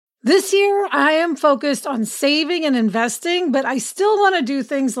This year, I am focused on saving and investing, but I still want to do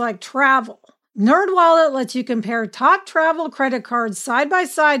things like travel. NerdWallet lets you compare top travel credit cards side by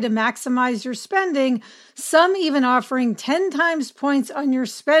side to maximize your spending, some even offering 10 times points on your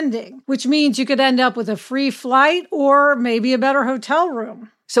spending, which means you could end up with a free flight or maybe a better hotel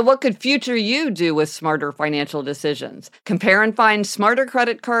room. So what could future you do with smarter financial decisions? Compare and find smarter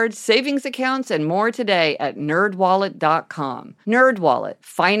credit cards, savings accounts, and more today at nerdwallet.com. NerdWallet,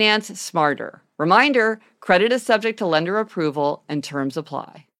 finance smarter. Reminder, credit is subject to lender approval and terms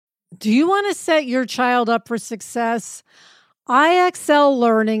apply. Do you want to set your child up for success? IXL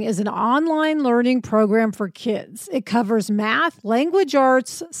Learning is an online learning program for kids. It covers math, language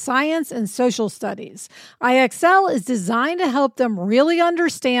arts, science, and social studies. IXL is designed to help them really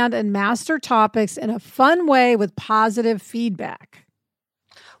understand and master topics in a fun way with positive feedback.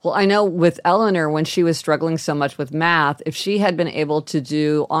 Well, I know with Eleanor, when she was struggling so much with math, if she had been able to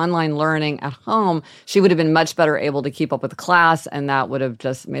do online learning at home, she would have been much better able to keep up with the class, and that would have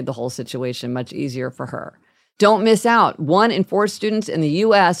just made the whole situation much easier for her. Don't miss out. 1 in 4 students in the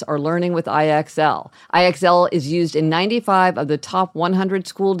U.S. are learning with IXL. IXL is used in 95 of the top 100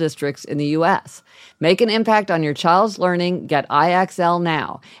 school districts in the U.S. Make an impact on your child's learning. Get IXL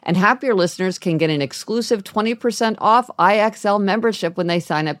now. And Happier listeners can get an exclusive 20% off IXL membership when they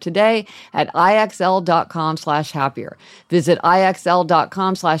sign up today at IXL.com/happier. Visit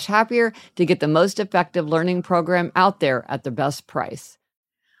IXL.com/happier to get the most effective learning program out there at the best price.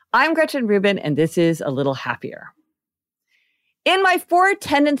 I'm Gretchen Rubin, and this is A Little Happier. In my 4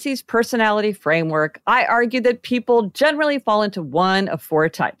 tendencies personality framework, I argue that people generally fall into one of 4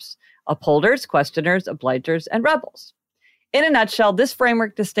 types: upholders, questioners, obligers, and rebels. In a nutshell, this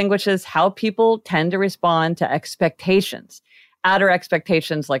framework distinguishes how people tend to respond to expectations: outer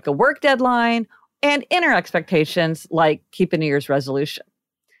expectations like a work deadline, and inner expectations like keep a New Year's resolution.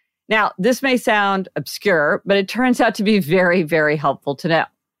 Now, this may sound obscure, but it turns out to be very, very helpful to know.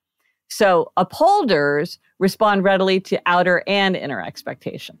 So upholders respond readily to outer and inner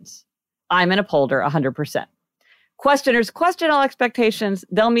expectations. I'm an upholder 100%. Questioners question all expectations.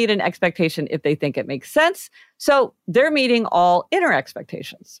 They'll meet an expectation if they think it makes sense. So they're meeting all inner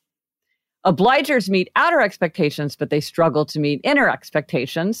expectations. Obligers meet outer expectations, but they struggle to meet inner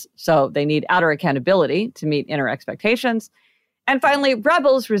expectations. So they need outer accountability to meet inner expectations. And finally,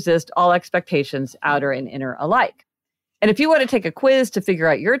 rebels resist all expectations, outer and inner alike. And if you want to take a quiz to figure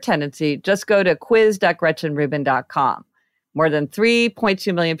out your tendency, just go to quiz.gretchenrubin.com. More than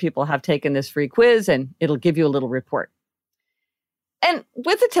 3.2 million people have taken this free quiz, and it'll give you a little report. And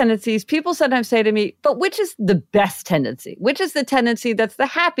with the tendencies, people sometimes say to me, but which is the best tendency? Which is the tendency that's the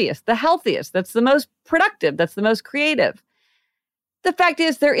happiest, the healthiest, that's the most productive, that's the most creative? The fact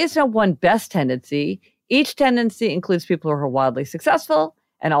is, there is no one best tendency. Each tendency includes people who are wildly successful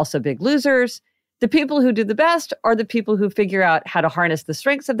and also big losers. The people who do the best are the people who figure out how to harness the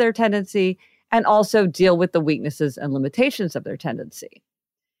strengths of their tendency and also deal with the weaknesses and limitations of their tendency.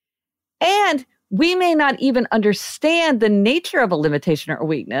 And we may not even understand the nature of a limitation or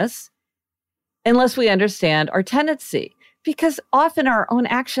weakness unless we understand our tendency, because often our own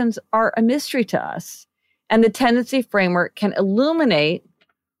actions are a mystery to us. And the tendency framework can illuminate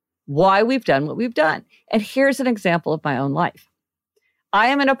why we've done what we've done. And here's an example of my own life. I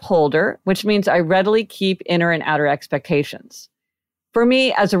am an upholder, which means I readily keep inner and outer expectations. For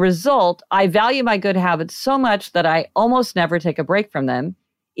me, as a result, I value my good habits so much that I almost never take a break from them,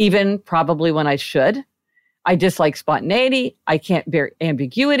 even probably when I should. I dislike spontaneity. I can't bear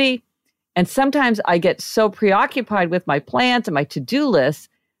ambiguity. And sometimes I get so preoccupied with my plans and my to-do lists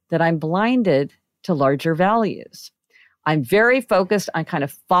that I'm blinded to larger values. I'm very focused on kind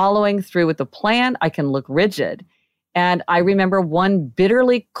of following through with the plan. I can look rigid. And I remember one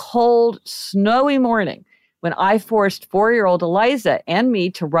bitterly cold, snowy morning when I forced 4-year-old Eliza and me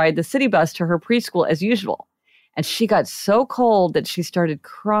to ride the city bus to her preschool as usual. And she got so cold that she started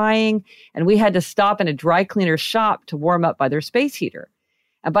crying, and we had to stop in a dry cleaner shop to warm up by their space heater.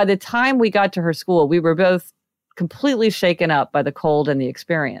 And by the time we got to her school, we were both completely shaken up by the cold and the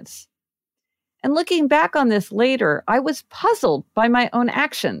experience. And looking back on this later, I was puzzled by my own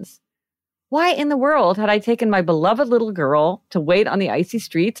actions. Why in the world had I taken my beloved little girl to wait on the icy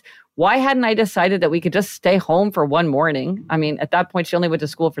streets? Why hadn't I decided that we could just stay home for one morning? I mean, at that point, she only went to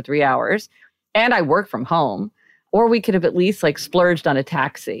school for 3 hours, and I work from home. Or we could have at least splurged on a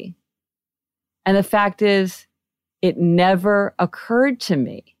taxi. And the fact is, it never occurred to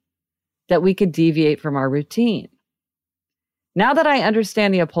me that we could deviate from our routine. Now that I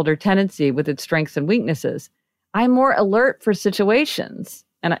understand the upholder tendency with its strengths and weaknesses, I'm more alert for situations.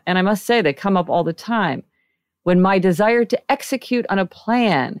 And I must say, they come up all the time when my desire to execute on a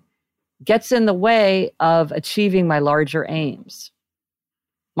plan gets in the way of achieving my larger aims.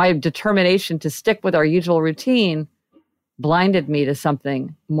 My determination to stick with our usual routine blinded me to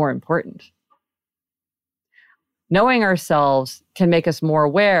something more important. Knowing ourselves can make us more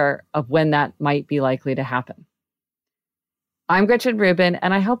aware of when that might be likely to happen. I'm Gretchen Rubin,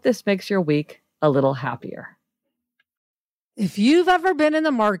 and I hope this makes your week a little happier. If you've ever been in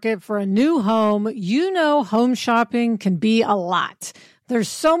the market for a new home, you know home shopping can be a lot. There's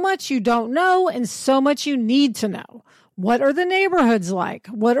so much you don't know and so much you need to know. What are the neighborhoods like?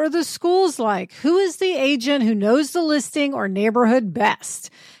 What are the schools like? Who is the agent who knows the listing or neighborhood best?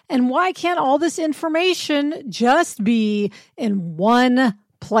 And why can't all this information just be in one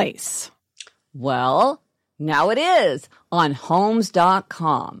place? Well, now it is on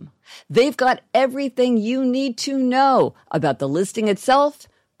Homes.com. They've got everything you need to know about the listing itself,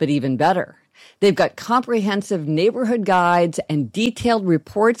 but even better. They've got comprehensive neighborhood guides and detailed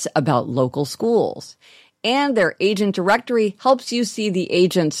reports about local schools. And their agent directory helps you see the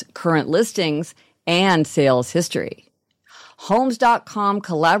agent's current listings and sales history. Homes.com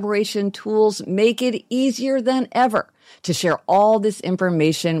collaboration tools make it easier than ever to share all this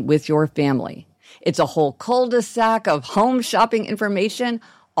information with your family. It's a whole cul-de-sac of home shopping information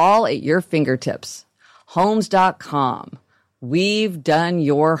all at your fingertips. Homes.com. We've done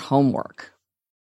your homework.